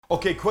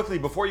Okay, quickly,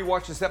 before you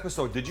watch this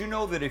episode, did you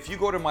know that if you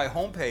go to my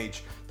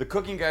homepage,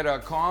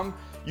 thecookingguy.com,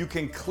 you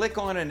can click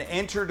on an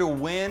enter to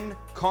win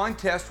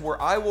contest where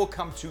I will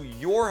come to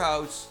your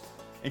house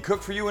and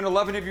cook for you and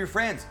 11 of your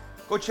friends.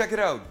 Go check it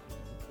out.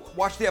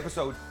 Watch the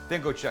episode,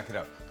 then go check it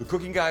out.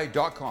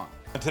 Thecookingguy.com.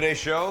 On today's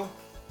show,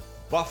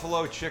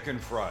 buffalo chicken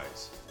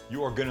fries.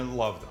 You are gonna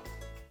love them.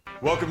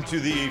 Welcome to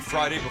the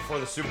Friday before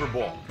the Super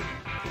Bowl.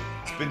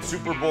 It's been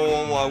Super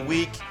Bowl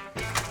week.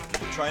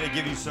 We're trying to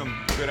give you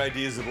some good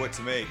ideas of what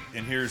to make.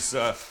 And here's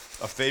a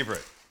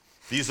favorite.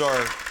 These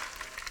are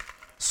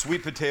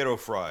sweet potato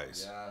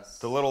fries. Yes.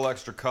 The little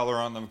extra color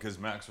on them because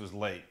Max was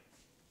late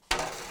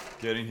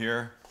getting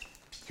here.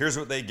 Here's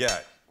what they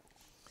get.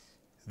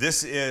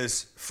 This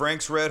is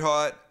Frank's Red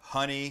Hot,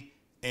 honey,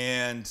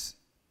 and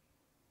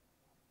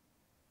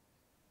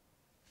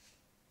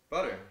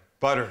butter.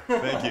 Butter,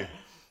 thank you.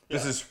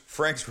 This is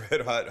Frank's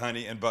Red Hot,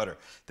 honey, and butter.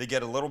 They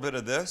get a little bit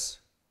of this.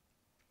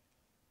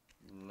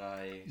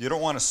 Nice. You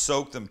don't want to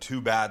soak them too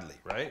badly,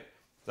 right?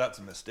 That's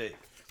a mistake.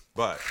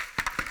 But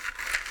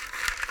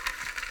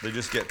they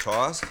just get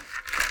tossed.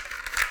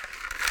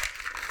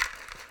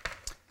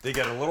 They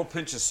get a little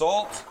pinch of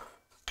salt.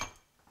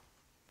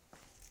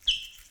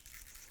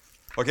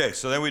 Okay,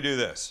 so then we do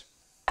this.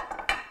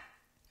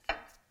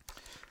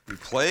 We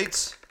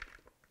plate,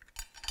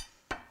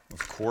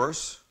 of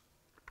course.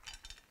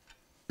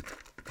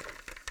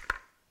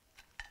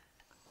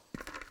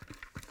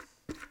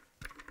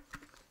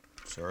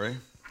 Sorry.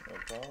 No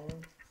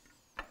problem.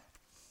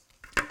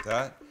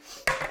 That.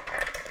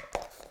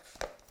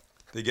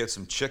 They get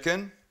some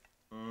chicken.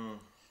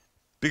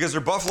 Because they're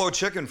buffalo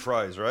chicken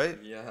fries, right?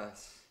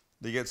 Yes.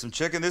 They get some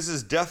chicken. This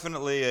is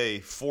definitely a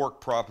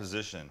fork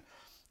proposition,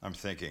 I'm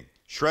thinking.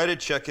 Shredded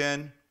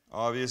chicken,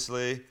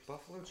 obviously.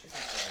 Buffalo chicken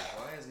fries.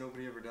 Why has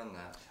nobody ever done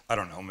that? I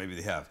don't know, maybe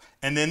they have.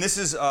 And then this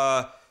is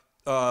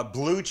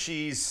blue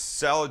cheese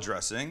salad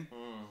dressing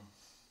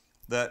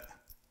that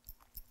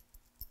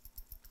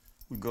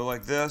would go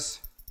like this.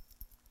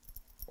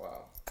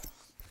 Wow.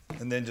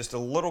 And then just a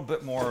little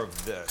bit more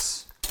of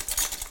this.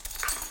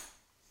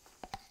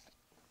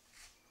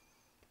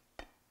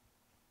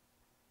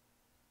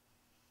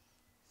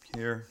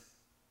 Here.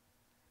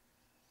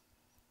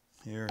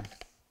 Here.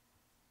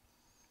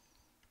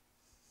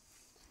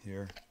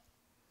 Here.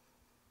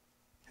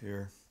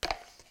 Here.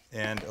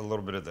 And a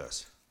little bit of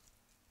this.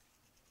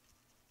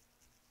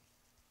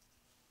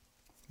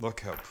 Look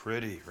how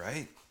pretty,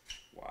 right?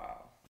 Wow.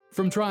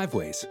 From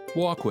driveways,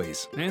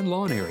 walkways, and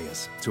lawn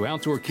areas to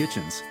outdoor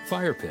kitchens,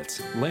 fire pits,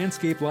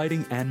 landscape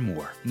lighting, and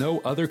more, no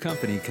other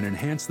company can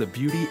enhance the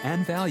beauty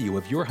and value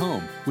of your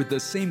home with the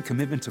same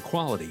commitment to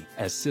quality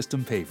as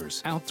System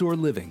Pavers. Outdoor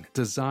living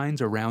designed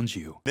around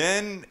you.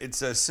 Then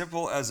it's as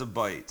simple as a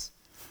bite.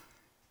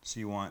 So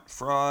you want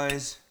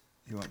fries,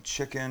 you want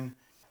chicken,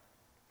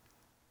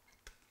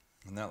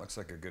 and that looks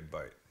like a good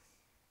bite.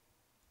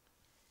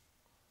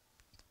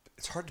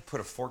 It's hard to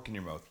put a fork in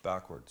your mouth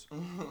backwards.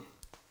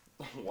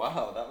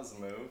 Wow, that was a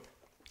move.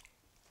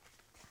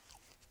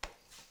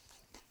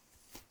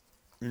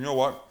 You know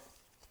what?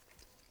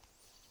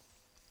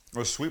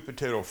 Those sweet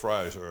potato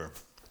fries are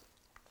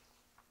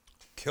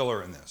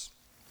killer in this.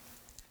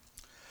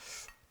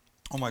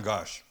 Oh my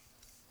gosh.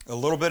 A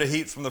little bit of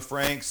heat from the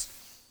Franks.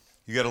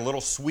 You get a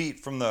little sweet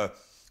from the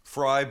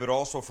fry, but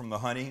also from the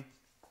honey.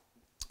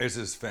 This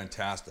is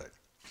fantastic.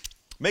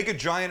 Make a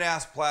giant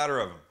ass platter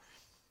of them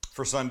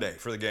for Sunday,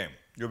 for the game.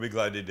 You'll be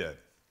glad you did.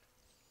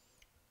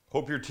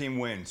 Hope your team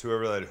wins,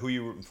 whoever that is. Who are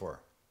you rooting for?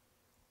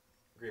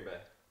 Green Bay.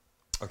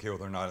 Okay, well,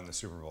 they're not in the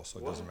Super Bowl, so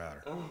it doesn't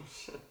matter. Oh,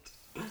 shit.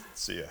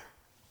 See ya.